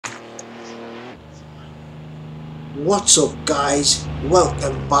What's up guys,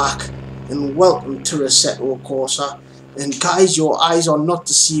 welcome back and welcome to Assetto Corsa. And guys, your eyes are not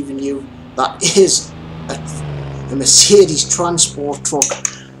deceiving you, that is a Mercedes transport truck.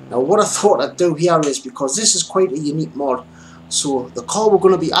 Now what I thought I'd do here is, because this is quite a unique mod, so the car we're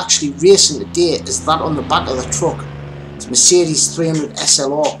going to be actually racing today is that on the back of the truck. It's Mercedes 300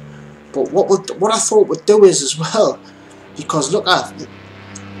 SLR. But what I thought we'd do is as well, because look at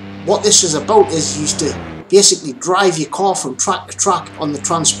what this is about, is you used to basically drive your car from track to track on the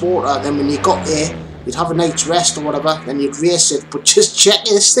transporter, then when you got there you'd have a night's rest or whatever, then you'd race it. But just check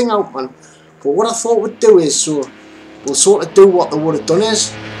this thing out, man. But what I thought we'd do is, so we'll sort of do what they would have done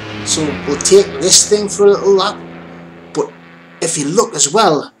is, so we'll take this thing for a little lap, but if you look as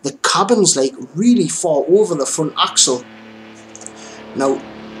well, the cabin's like really far over the front axle. Now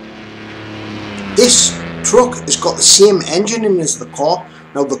this truck has got the same engine in as the car.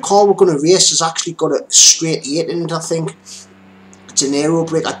 Now the car we're going to race has actually got a straight 8 in it, I think. It's an aero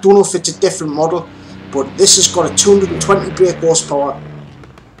brake. I don't know if it's a different model, but this has got a 220 brake horsepower,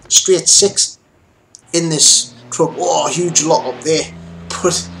 straight 6 in this truck. Oh, huge lot up there.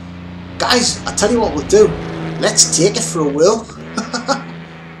 But guys, I tell you what we'll do. Let's take it for a whirl.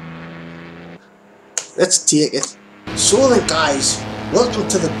 Let's take it. So then guys, welcome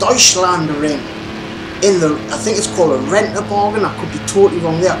to the DEUTCHLANDRING. In the, I think it's called a renter bargain. I could be totally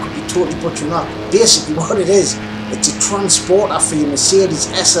wrong there, I could be totally butchering that. Basically what it is, it's a transporter for your Mercedes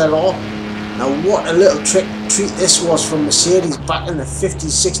SLR. Now what a little treat this was from Mercedes back in the 50s,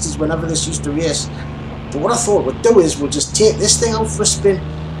 60s, whenever this used to race. But what I thought we'd do is we'll just take this thing out for a spin.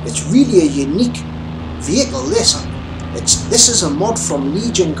 It's really a unique vehicle, this. This is a mod from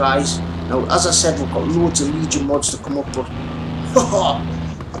Legion, guys. Now as I said, we've got loads of Legion mods to come up, but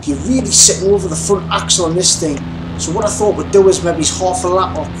you're really sitting over the front axle on this thing. So what I thought we'd do is maybe half a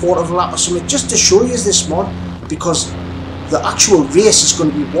lap or quarter of a lap or something, just to show you this mod, because the actual race is going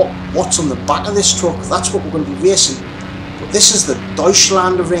to be what's on the back of this truck. That's what we're going to be racing. But this is the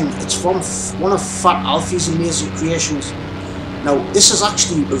DEUTCHLANDRING. It's from one of Fat Alfie's amazing creations. Now this is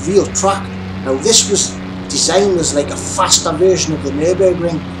actually a real track. Now this was designed as like a faster version of the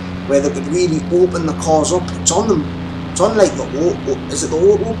Nürburgring, where they could really open the cars up. It's on them. It's on like is it the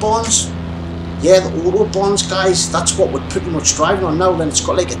Autobahns? Yeah, the Autobahns, guys. That's what we're pretty much driving on now. Then it's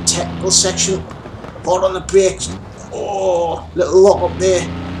got like a technical section, hard on the brakes. Oh, little lock up there.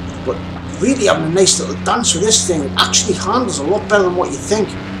 But really having a nice little dance with this thing. It actually handles a lot better than what you think,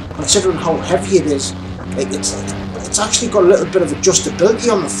 considering how heavy it is. Like it's actually got a little bit of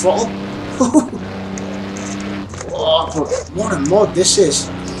adjustability on the throttle. Oh, but what a mod this is.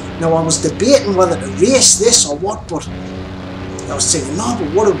 Now I was debating whether to race this or what, but I was thinking, no, but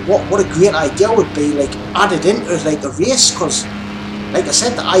what a great idea would be, like, added into like a race, because like I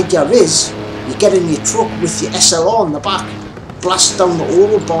said, the idea is you get in your truck with your SLR on the back, blast down the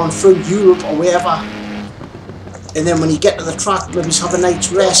Autobahn through Europe or wherever, and then when you get to the track, maybe have a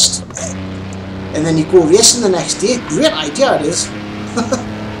night's rest, and then you go racing the next day. Great idea it is.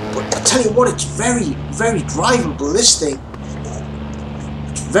 But I tell you what, it's very, very drivable, this thing.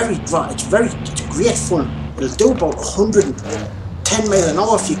 It's great fun. It'll do about 110 miles an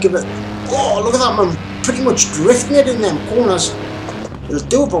hour if you give it. Oh, look at that, man! Pretty much drifting it in them corners. It'll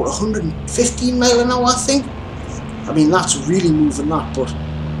do about 115 miles an hour, I think. I mean, that's really moving that, but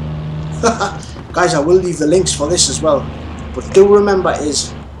guys, I will leave the links for this as well. But do remember,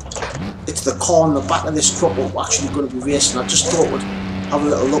 it's the car on the back of this truck we're actually going to be racing. I just thought we'd have a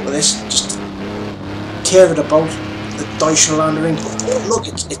little look at this, just tear it about. The DEUTCHLANDRING. Look,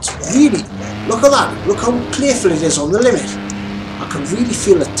 it's really, look at that. Look how playful it is on the limit. I can really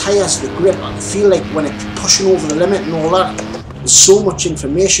feel the tyres, the grip. I can feel like when it's pushing over the limit and all that. There's so much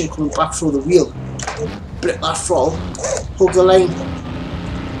information coming back through the wheel. Blip that throttle, hug the line.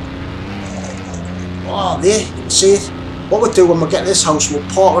 Oh, there, you can see it. What we'll do when we get to this house, we'll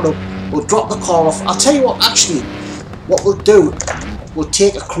park it up, we'll drop the car off. I'll tell you what, actually, what we'll do, we'll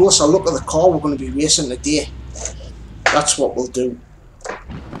take a closer look at the car we're going to be racing today. That's what we'll do.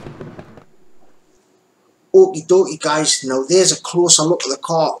 Okie dokie, guys. Now there's a closer look at the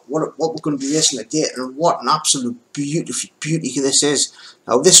car, what we're going to be racing today, and what an absolute beauty this is.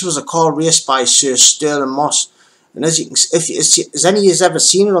 Now this was a car raced by Sir Stirling Moss, and as you can, if any of you ever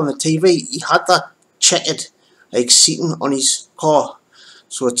seen it on the TV, he had that checkered like seating on his car,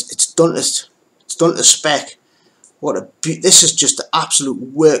 so it's done to spec. What a this is just the absolute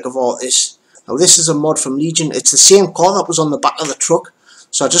work of art. This. Now this is a mod from Legion. It's the same car that was on the back of the truck,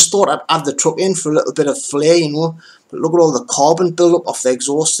 so I just thought I'd add the truck in for a little bit of flair, you know. But look at all the carbon build up off the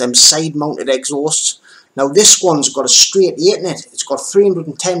exhaust, them side mounted exhausts. Now this one's got a straight 8 in it. It's got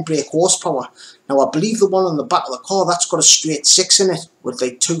 310 brake horsepower. Now I believe the one on the back of the car, that's got a straight 6 in it with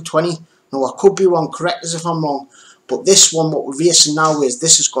like 220. Now I could be wrong, correct us if I'm wrong. But this one, what we're racing now is,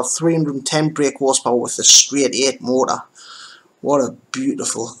 this has got 310 brake horsepower with a straight 8 motor. What a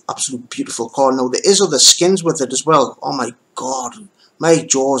beautiful, absolute beautiful car. Now there is other skins with it as well. Oh my god, my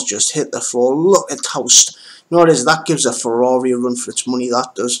jaws just hit the floor. Look at how, you know what it is, that gives a Ferrari a run for its money,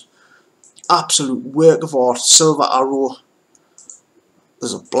 that does. Absolute work of art. Silver arrow.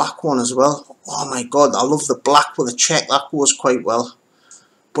 There's a black one as well. Oh my god, I love the black with a check, that goes quite well.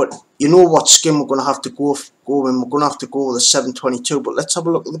 But you know what skin we're going to have to go in. We're going to have to go with the 722. But let's have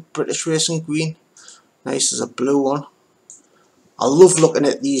a look at the British Racing Green. Nice, there's a blue one. I love looking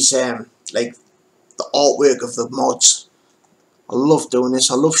at these, like the artwork of the mods. I love doing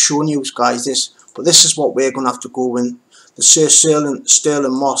this. I love showing you guys this. But this is what we're going to have to go in. The Sir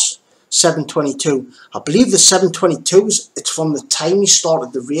Sterling Moss 722. I believe the 722s, it's from the time we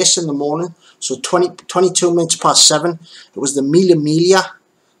started the race in the morning. So 22 minutes past 7. It was the Mille Miglia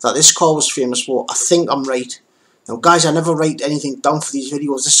that this car was famous for. I think I'm right. Now guys, I never write anything down for these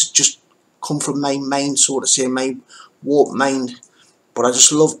videos. This has just come from my mind, so to say, my warped mind. But I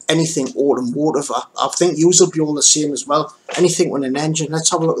just love anything automotive. I think yours will be all the same as well. Anything with an engine.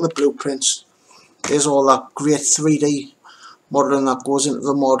 Let's have a look at the blueprints. There's all that great 3D modelling that goes into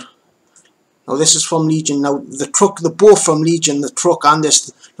the mod. Now this is from Legion. Now the truck, they're both from Legion, the truck and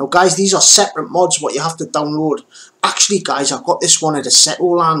this. Now guys, these are separate mods what you have to download. Actually guys, I've got this one at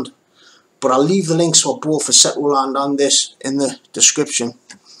Assetto Land. But I'll leave the links for both Assetto Land and this in the description.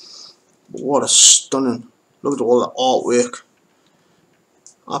 But what a stunning, look at all the artwork.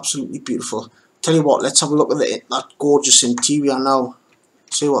 Absolutely beautiful. Tell you what, let's have a look at that gorgeous interior now.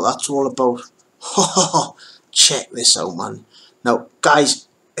 See what that's all about. Check this out, man. Now guys,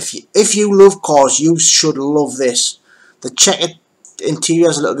 if you love cars, you should love this. The checkered interior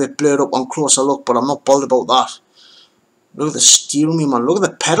is a little bit blurred up on closer look, but I'm not bothered about that. Look at the steering wheel, man. Look at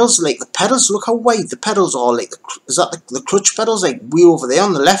the pedals. Like the pedals, look how wide the pedals are. Like is that the clutch pedals? Like way over there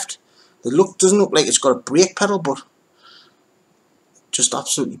on the left. Doesn't look like it's got a brake pedal, but just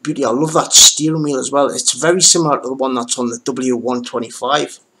absolutely beauty. I love that steering wheel as well. It's very similar to the one that's on the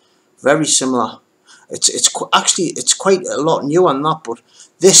W125. Very similar. It's quite a lot new on that, but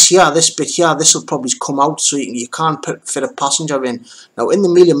this bit here, this will probably come out so you can't fit a passenger in. Now in the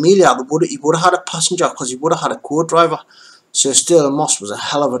Mille Miglia, he would have had a passenger because he would have had a co-driver. So Sterling Moss was a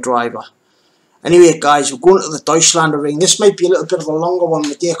hell of a driver. Anyway guys, we're going to the Deutschlandring. This might be a little bit of a longer one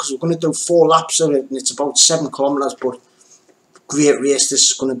today because we're going to do 4 laps of it and it's about 7 kilometers, but great race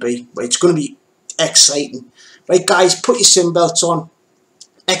this is going to be. It's going to be exciting. Right guys, put your sim belts on.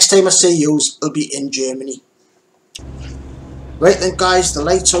 Next time I see yous, it'll be in Germany. Right then guys, the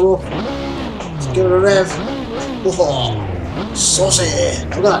lights are up. Let's give it a rev. Oh, saucy.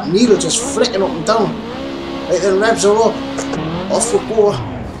 Look at that needle just flicking up and down. Right then, revs are up. Off we go.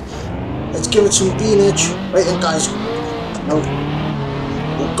 Let's give it some beanage. Right then guys, now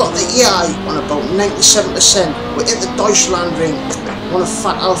we've got the AI on about 97%. We're at the Deutschlandring, one of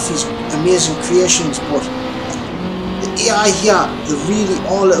Fat Alfie's amazing creations, but the AI here, they really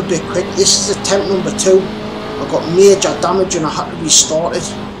are a little bit quick. This is attempt number 2. I got major damage and I had to restart it.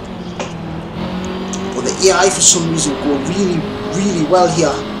 But the AI for some reason go really well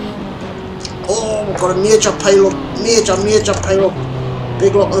here. Oh, we've got a major pile up, major pile up.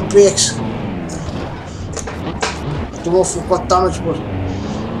 Big lock of the brakes. I don't know if we've got damage, but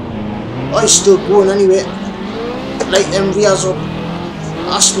it's still going anyway. Light them rears up.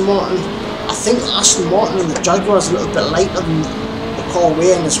 Aston Martin. I think the Aston Martin and the Jaguar is a little bit lighter than the car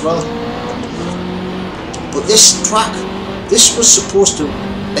we're in as well. But this track, this was supposed to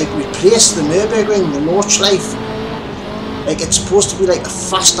like replace the Nürburgring, the Nordschleife. Like it's supposed to be like a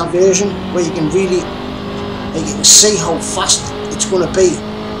faster version where you can really, like you can see how fast it's going to be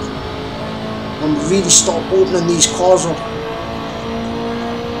when we really start opening these cars up.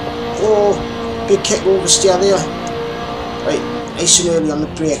 Oh, big kick oversteer there. Right, nice and early on the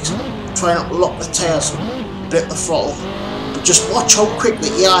brakes. Try not to lock the tyres, bit the throttle. But just watch how quick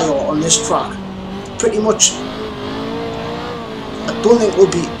the AI are on this track. Pretty much, I don't think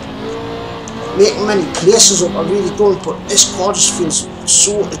we'll be making many places up, I really don't, but this car just feels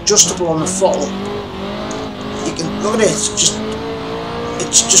so adjustable on the throttle. You can look at it,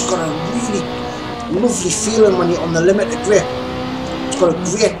 it's just got a really lovely feeling when you're on the limited grip. It's got a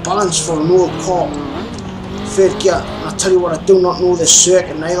great balance for an old car. Third gear, and I tell you what, I do not know this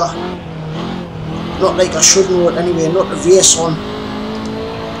circuit neither. Not like I should know it anyway, not to race on.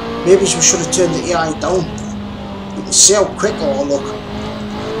 Maybe we should have turned the AI down. You can see how quick all look.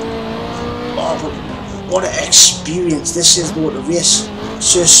 Oh, but what an experience this is though, to race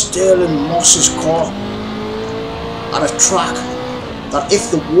Sir Sterling Moss's car at a track that if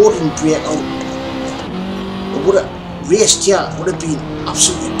the water didn't break out, it would have raced here. It would have been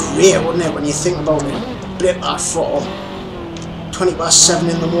absolutely great, wouldn't it, when you think about it? Break that throttle 20 past 7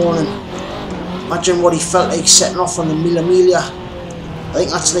 in the morning. Imagine what he felt like setting off on the Mille Miglia. I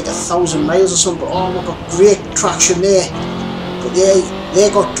think that's like 1,000 miles or something. Oh, we've got great traction there. But they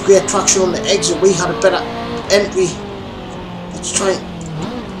got great traction on the exit. We had a better entry.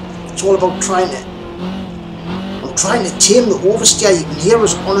 It's all about trying to tame the oversteer. You can hear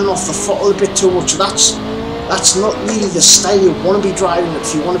us on and off the throttle a bit too much. That's not really the style you want to be driving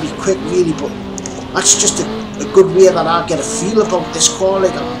if you want to be quick, really. But that's just a good way that I get a feel about this car.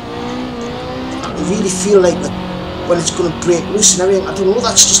 Like I really feel like that when it's going to break loose and everything. I don't know.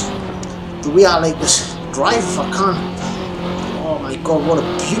 That's just the way I like this drive if I can. Oh my God, what a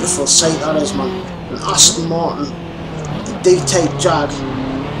beautiful sight that is, man. An Aston Martin, the D-Type Jag,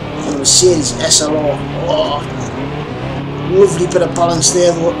 and a Mercedes SLR. Oh, lovely bit of balance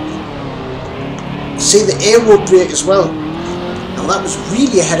there though. See the aero brake as well. Now that was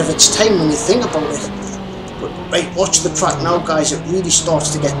really ahead of its time when you think about it. But right, watch the track now, guys. It really starts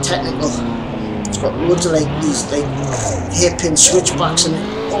to get technical. It's got loads of like these like hairpin switchbacks in it.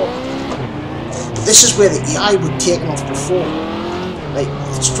 Oh. But this is where the EI would taken off before. Right,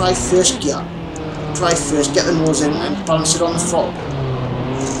 let's try first gear. Try first, get the nose in and balance it on the throttle.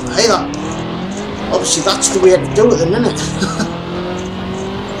 Hey that. Obviously that's the way to do it then, isn't it?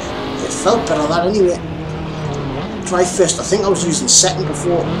 It felt better that anyway. Try first. I think I was using second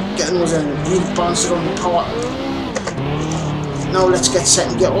before. Get the nose in and really balance it on the power. Now let's get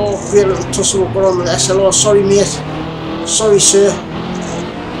second gear. Oh, great little tussle we've got on with the SLR. Sorry mate. Sorry sir.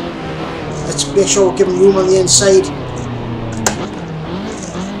 Let's make sure we're giving room on the inside.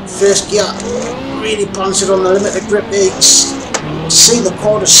 First gear, really balance it on the limited grip there. See the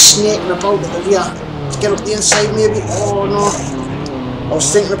car just snaking about at the rear. Let's get up the inside maybe. Oh no, I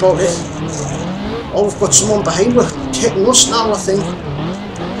was thinking about it. Oh, we've got someone behind us taking us now, I think.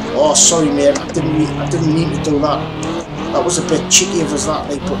 Oh, sorry mate, I didn't mean to do that. That was a bit cheeky of us that,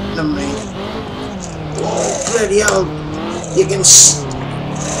 like, but never mind. Oh, bloody hell. You can I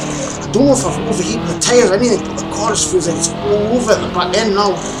don't know if I've overheated the tyres or anything, but the car just feels like it's all over at the back end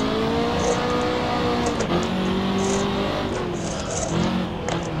now.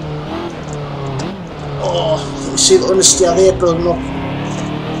 Oh, you can see the understeer there building up.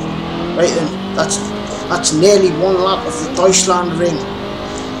 Right then, that's nearly one lap of the Deutschlandring.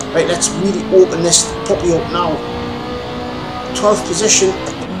 Right, let's really open this puppy up now. 12th position,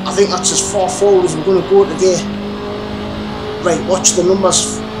 I think that's as far forward as we're going to go today. Right, watch the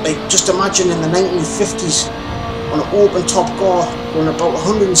numbers. Like, just imagine in the 1950s on an open top car going about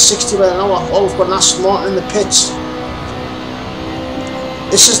 160 miles an hour. Oh, we've got an Aston Martin in the pits.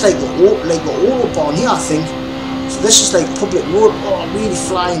 This is like the Autobahn here, I think. So this is like public road. Oh, really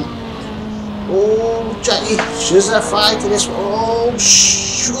flying. Oh, Jackie, she's a fly to this. Oh,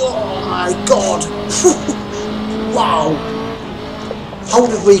 oh my God. Wow. How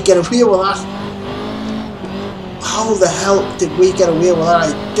did we get away with that? How the hell did we get away with that?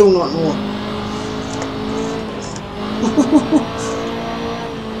 I do not know.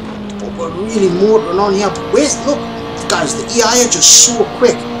 But we're really motoring on here. But wait, look, guys, the EI are just so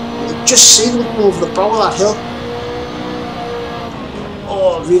quick. You can just see them going over the brow of that hill.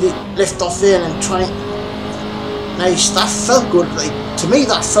 Oh, really lift off there and try. Nice, that felt good. Like, to me,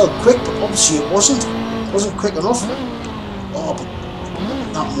 that felt quick, but obviously it wasn't. It wasn't quick enough. Oh, but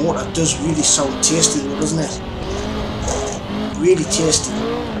that motor does really sound tasty, though, doesn't it? Really tasty.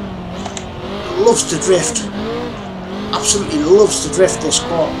 Loves to drift. Absolutely loves to drift, this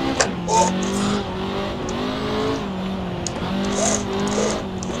car. Oh.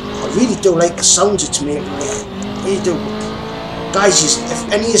 I really do like the sounds it's making. I really do. Guys,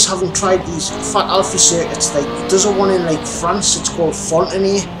 if any of you haven't tried these Fat Alfie circuits, like, there's a one in like France, it's called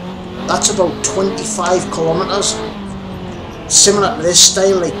Fontenay. That's about 25 kilometers. Similar to this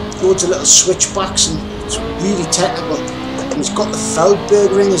style, like loads of little switchbacks, and it's really technical. And it's got the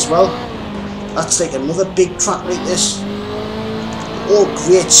Feldberg as well. That's like another big track like this. All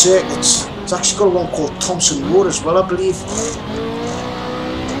great circuits. It's actually got one called Thompson Road as well, I believe.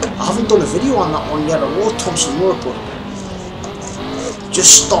 I haven't done a video on that one yet. I rode Thompson Road, but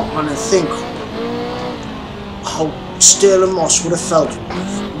just stop, man, and think how Sterling Moss would have felt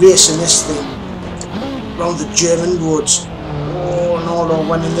racing this thing around the German roads. Oh no,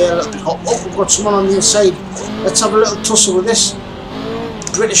 went in there a little bit hot. Oh, we've got someone on the inside. Let's have a little tussle with this.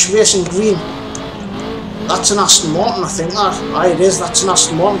 British Racing Green. That's an Aston Martin, I think that. Aye, it is. That's an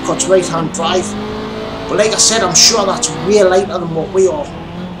Aston Martin. Cuts right hand drive. But like I said, I'm sure that's way lighter than what we are.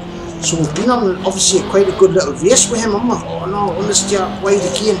 So we've been on obviously quite a good little race with him, haven't we? Oh no, understeer wide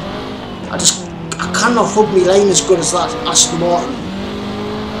again. I cannot hug me line as good as that Aston Martin.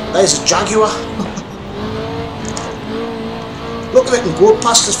 There's a Jaguar. Look at it and go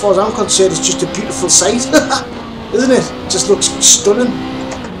past, as far as I'm concerned, it's just a beautiful sight. Isn't it? It just looks stunning.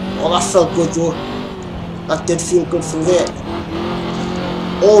 Oh, that felt good though. That did feel good through there.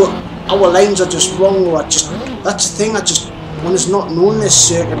 All our lines are just wrong though. That's the thing, one has not known this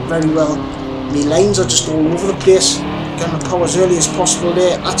circuit very well. My lines are just all over the place. Getting the power as early as possible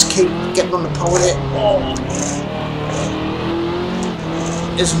there. Let's keep getting on the power there. Oh.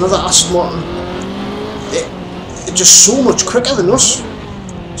 There's another Aston Martin. They're just so much quicker than us.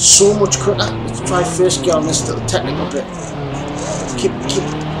 So much quicker. Let's try first gear on this little technical bit. Keep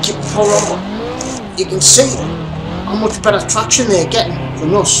power on. You can see how much better traction they're getting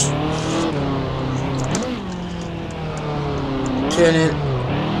than us. Turn in.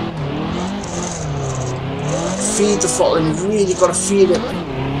 Feed the throttle, and you've really got to feed it.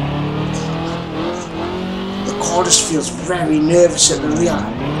 The car just feels very nervous at the rear.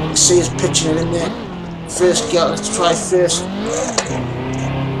 You can see it's pitching it in there. First gear, let's try first.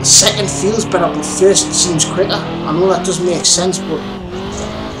 Second feels better, but first seems quicker. I know that doesn't make sense, but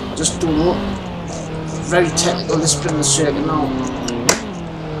I just don't know. Very technical this bit of the circuit now.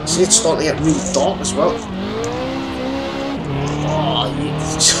 See, it's starting to get really dark as well. Oh,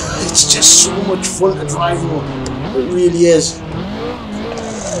 it's just so much fun to drive though. It really is.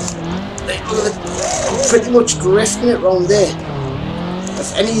 Like, look at it. I'm pretty much drifting it round there.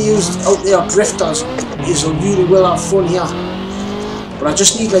 If any of you out there are drifters, you really will have fun here. But I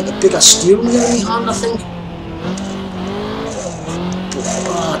just need like a bigger steering wheel in my hand, I think. But,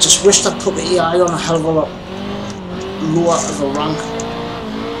 I just wished I'd put the AI on a hell of a lot lower of a rank.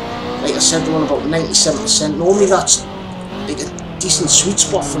 Like I said, they're on about 97%. Normally that's like a decent sweet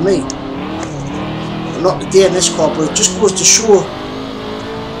spot for me. But not today in this car, but it just goes to show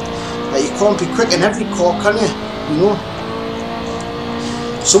that you can't be quick in every car, can you? You know?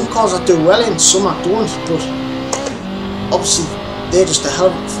 Some cars I do well in, some I don't, but obviously they're just a hell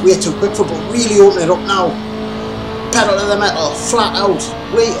of way too quick for, but really open it up now. Pedal to the metal, flat out.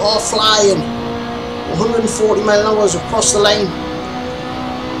 We are flying. 140 mph across the line.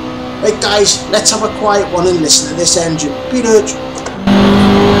 Right guys, let's have a quiet one and listen to this engine. Beat it.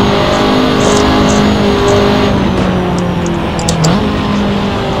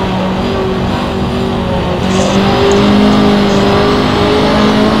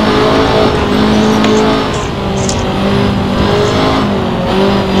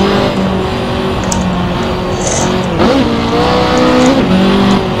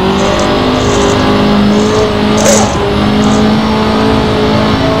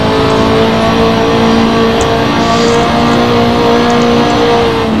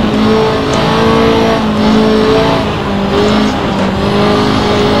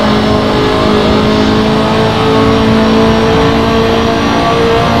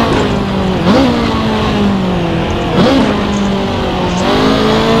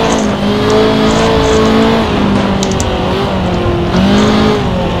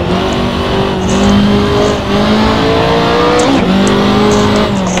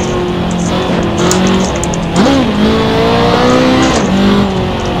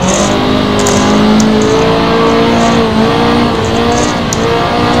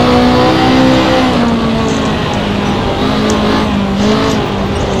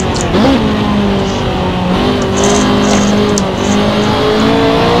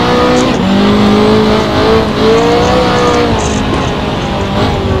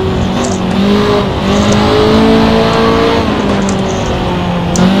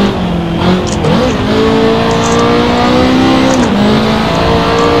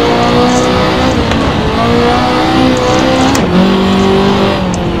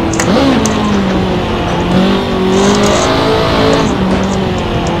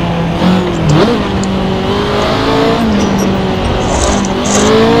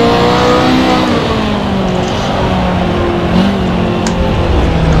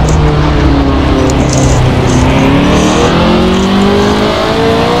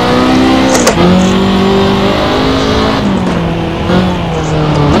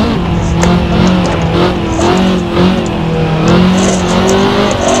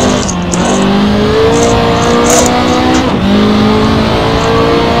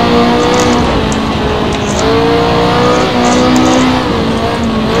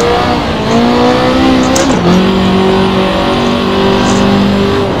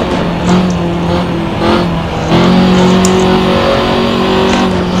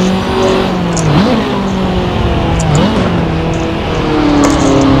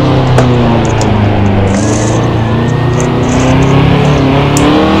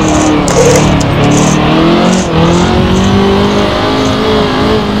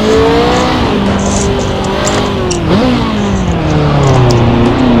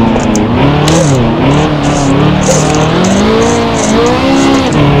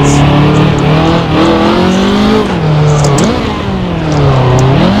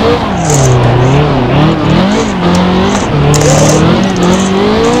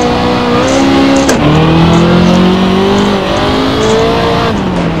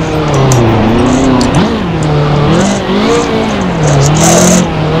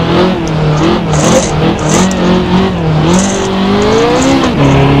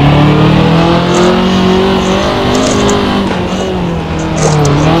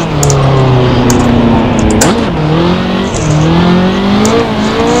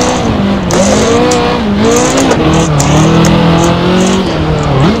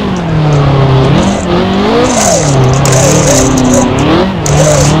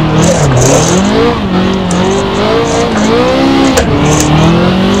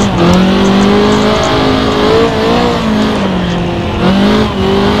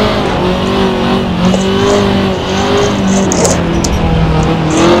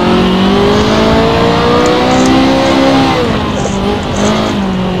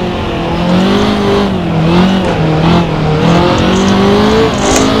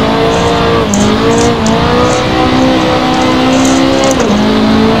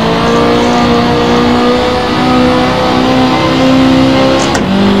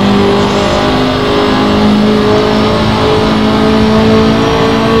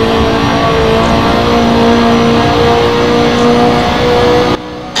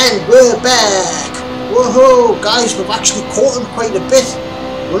 guys, we've actually caught them quite a bit.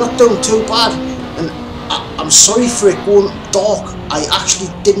 We're not doing too bad, and I'm sorry for it going dark. I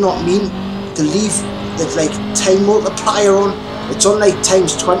actually did not mean to leave the like time multiplier on. It's on like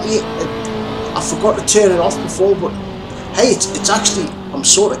times 20. I forgot to turn it off before, but hey, it's actually, I'm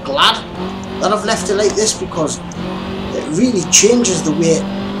sort of glad that I've left it like this, because it really changes the way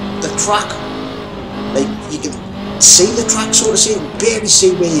the track, like you can see the track, so to say, you can barely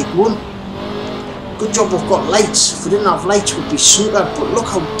see where you're going. Good job we've got lights. If we didn't have lights, we'd be snookered. But look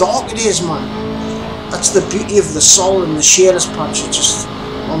how dark it is, man. That's the beauty of the Sol and the Shearers patch. It's just,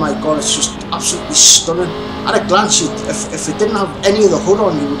 oh my god, it's just absolutely stunning. At a glance, if it didn't have any of the hood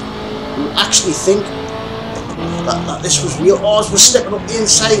on, you would actually think that this was real. Oh, as we're slipping up the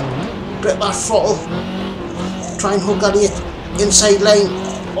inside, bit of that throttle, try and hook that inside line.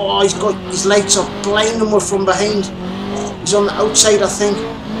 Oh, he's got his lights up, blinding him from behind. He's on the outside, I think.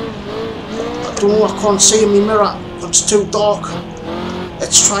 I don't know, I can't see in my mirror, it's too dark.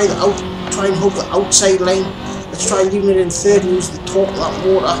 Let's try and hook the outside line. Let's try leaving it in third and use the torque of that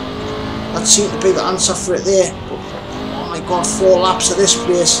motor. That seemed to be the answer for it there. But, oh my god, 4 laps of this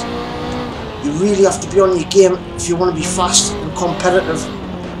place. You really have to be on your game if you want to be fast and competitive.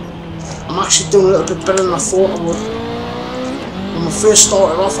 I'm actually doing a little bit better than I thought I would. When we first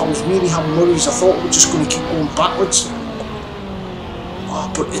started off, I was really having worries. I thought we were just going to keep going backwards. Oh,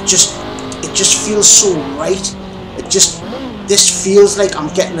 but it just feels so right. This feels like I'm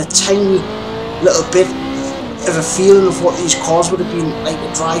getting a tiny little bit of a feeling of what these cars would have been like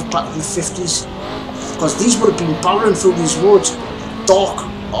to drive back in the 50s. Because these would have been barreling through these roads, dark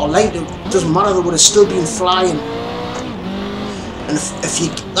or light, it doesn't matter, they would have still been flying. And if you,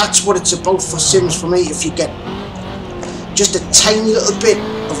 that's what it's about for Sims for me. If you get just a tiny little bit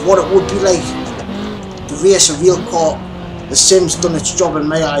of what it would be like to race a real car, the Sims done its job in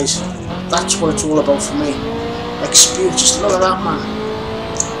my eyes. That's what it's all about for me. Experience, just look at that, man.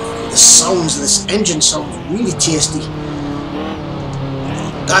 The sounds, this engine sounds really tasty.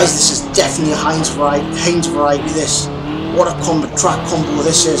 Guys, this is definitely a Heinz variety, this. What a track combo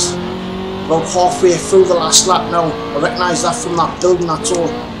this is. About halfway through the last lap now. I recognise that from that building, that's all.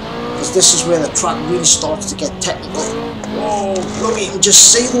 Because this is where the track really starts to get technical. Whoa, look, you can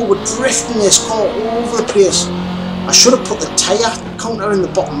just see though, we're drifting this car all over the place. I should have put the tyre counter in the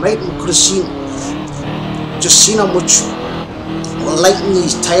bottom right, and we could have seen how much we're lighting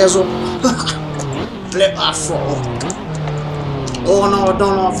these tyres up. Blip that throttle. Oh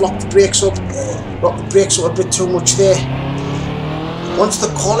no, I've locked the brakes up. Locked the brakes up a bit too much there. Once the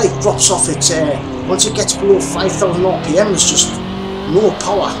car light drops off, once it gets below 5,000 RPM, there's just no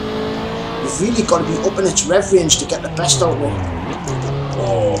power. You've really got to be up in its rev range to get the best out of it.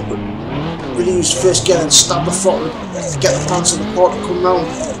 Oh, really use first gear and stab the throttle, get the pants of the car to come round,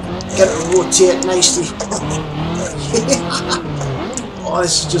 get it to rotate nicely. Oh,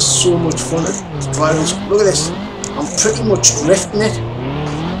 this is just so much fun to drive this. Look at this, I'm pretty much drifting it.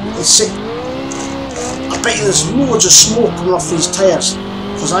 You can see, I bet you there's loads of smoke coming off these tyres,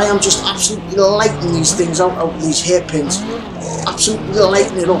 because I am just absolutely lighting these things out of these hairpins. Absolutely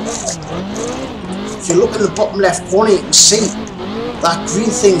lighting it up. If you look in the bottom left corner, you can see that green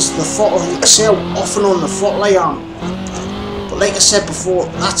thing's the throttle. You can see how off and on the throttle I am. But like I said before,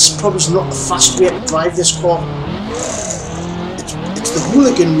 that's probably not the fast way to drive this car. It's the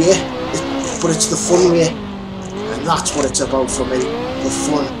hooligan way, but it's the fun way. And that's what it's about for me, the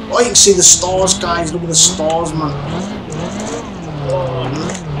fun. Oh, you can see the stars, guys. Look at the stars, man. Oh,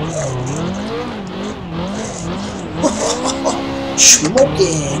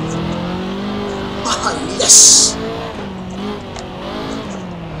 smoking. Ah, yes.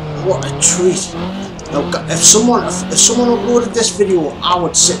 What a treat. Now, if someone uploaded this video, I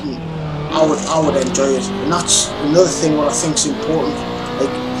would sit and I would enjoy it. And that's another thing what I think is important.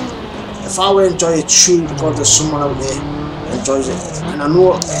 Like, if I would enjoy it, surely because there's someone out there who enjoys it. And I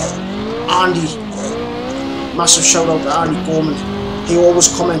know Andy, massive shout out to Andy Gorman. He always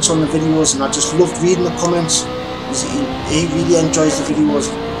comments on the videos, and I just love reading the comments. He really enjoys the videos,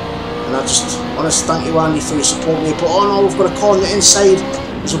 and I just want to thank you, Andy, for your support, mate. But oh no, we've got a car on the inside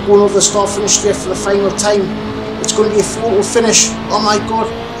as we're going over the start finish straight for the final time. It's going to be a photo finish. Oh my god,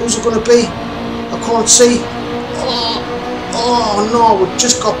 who's it going to be? I can't see. Oh no, we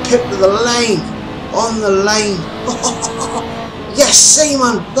just got pipped to the line. On the line. Yes, see,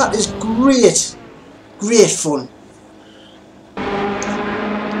 man, that is great. Great fun.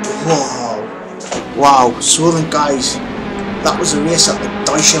 Wow, so then guys, that was a race at the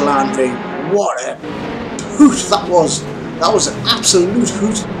DEUTCHLANDRING. What a hoot that was. That was an absolute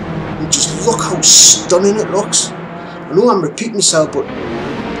hoot. And just look how stunning it looks. I know I'm repeating myself, but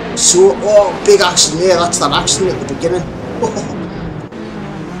So, oh, big accident there, that's that accident at the beginning.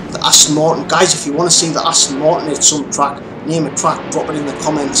 The Aston Martin, guys, if you want to see the Aston Martin at some track, name a track, drop it in the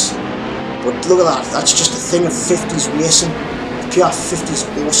comments. But look at that, that's just a thing of 50s racing, pure 50s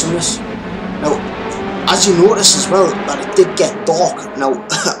awesomeness. Now, as you notice as well, that it did get dark. Now,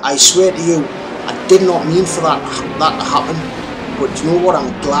 I swear to you, I did not mean for that to happen. But you know what,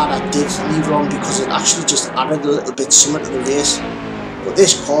 I'm glad I did leave it on, because it actually just added a little bit something to the race. But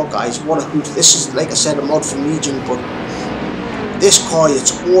this car, guys, what a hoot. This is, like I said, a mod from Legion, but this car,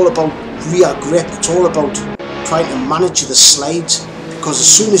 it's all about rear grip. It's all about trying to manage the slides, because as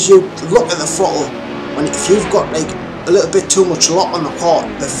soon as you look at the throttle, if you've got like a little bit too much lock on the car,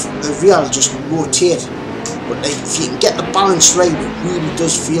 the rear will just rotate. But like, if you can get the balance right, it really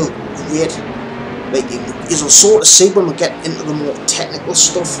does feel great. Like, you'll sort of see when we get into the more technical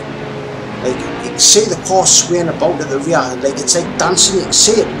stuff. Like, you can see the car swaying about at the rear, like it's like dancing. You can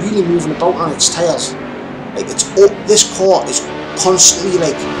see it really moving about on its tyres. Like, this car is constantly,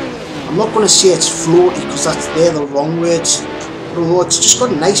 like, I'm not going to say it's floaty, because they're the wrong words. I don't know, it's just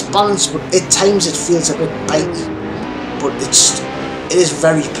got a nice balance, but at times it feels a bit bitey. But it is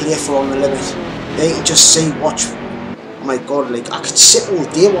very playful on the limit. There you can just see, watch. Oh my god, like, I could sit all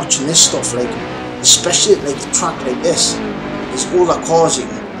day watching this stuff, like, especially like a track like this. These older cars,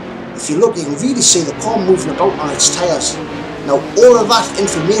 if you look, you can really see the car moving about on its tyres. Now, all of that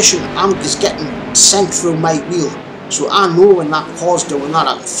information is getting sent through my wheel, so I know when that car's doing that.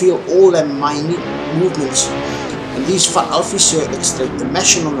 I can feel all them minute movements. And these Fat Alfie circuits, like, the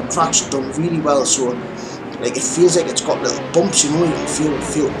meshing on the tracks are done really well, so like, it feels like it's got little bumps, you know. You can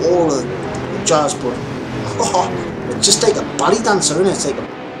feel all the jazz, but it's just like a belly dancer, isn't it? It's like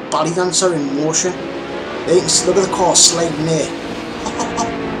a belly dancer in motion. There you can see, look at the car sliding there.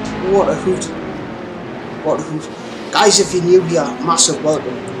 What a hoot. What a hoot. Guys, if you're new here, massive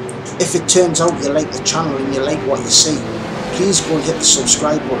welcome. If it turns out you like the channel and you like what you see, please go and hit the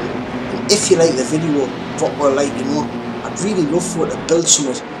subscribe button. And if you like the video, drop a like, you know. I'd really love for it to build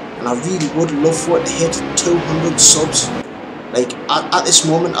something, and I really would love for it to hit 200 subs. Like, at this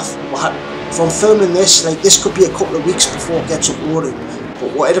moment, from filming this, like, this could be a couple of weeks before it gets uploaded.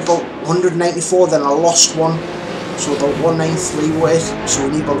 But we're at about 194, then I lost one. So about 193 we're at, so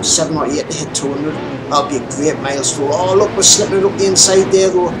we need about 7 or 8 to hit 200. That'll be a great milestone. Oh look, we're slipping it up the inside there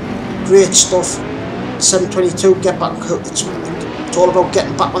though. Great stuff. 722, get back. It's all about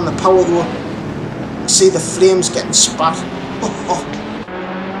getting back on the power though. See the flames getting spat.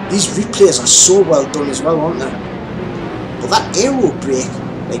 These replays are so well done as well, aren't they? But that aero brake,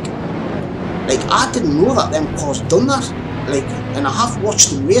 like I didn't know that them cars done that. Like, and I have watched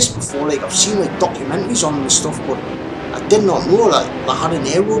them race before, like I've seen like documentaries on them and stuff, but I did not know that they had an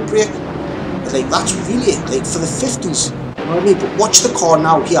aero brake. Like, that's really, like, for the 50s, you know what I mean? But watch the car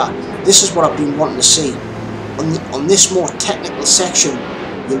now here. This is what I've been wanting to see. On this more technical section,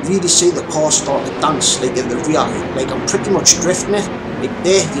 you'll really see the car start to dance, like in the rear. Like, I'm pretty much drifting it. Like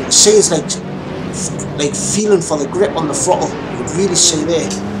there, you can see it's like feeling for the grip on the throttle. You can really see there.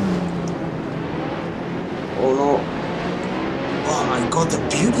 Oh no. Oh my god, the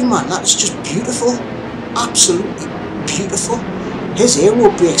beauty, man, that's just beautiful. Absolutely beautiful. His aero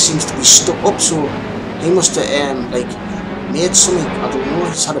brake seems to be stuck up, so he must have like made something. I don't know,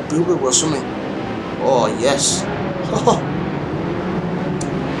 he's had a boo-boo or something. Oh yes.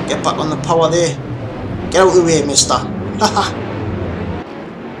 Get back on the power there. Get out of the way, mister.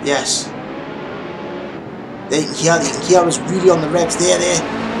 Yes. There, you can hear us really on the revs. There.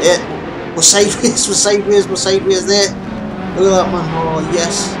 We're sideways there. Look at that, man. Oh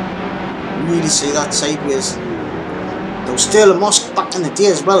yes, really see that sideways. Now Sterling Moss, back in the day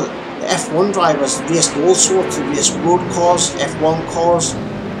as well, the F1 drivers raced all sorts. They raced road cars, F1 cars,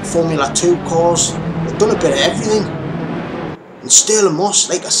 Formula 2 cars. They've done a bit of everything. And Sterling Moss,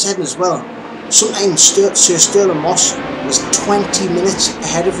 like I said as well, sometimes Sir Sterling Moss was 20 minutes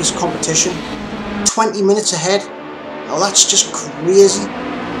ahead of his competition. 20 minutes ahead. Now that's just crazy.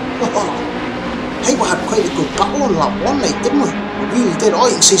 Hey, we had quite a good battle on that one night, didn't we? We really did. Oh,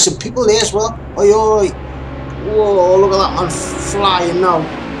 you can see some people there as well. Oi. Whoa, look at that man flying now.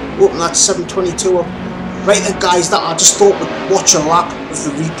 Open that 722 up. Right then, guys, that I just thought we'd watch a lap of the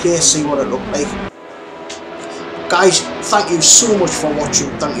replay, see what it looked like. Guys, thank you so much for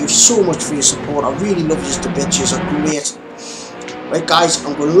watching. Thank you so much for your support. I really love yous to bits. Yous are great. Right, guys,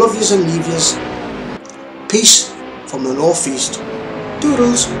 I'm going to love yous and leave yous. Peace from the northeast.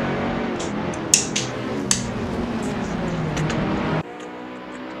 Doodles.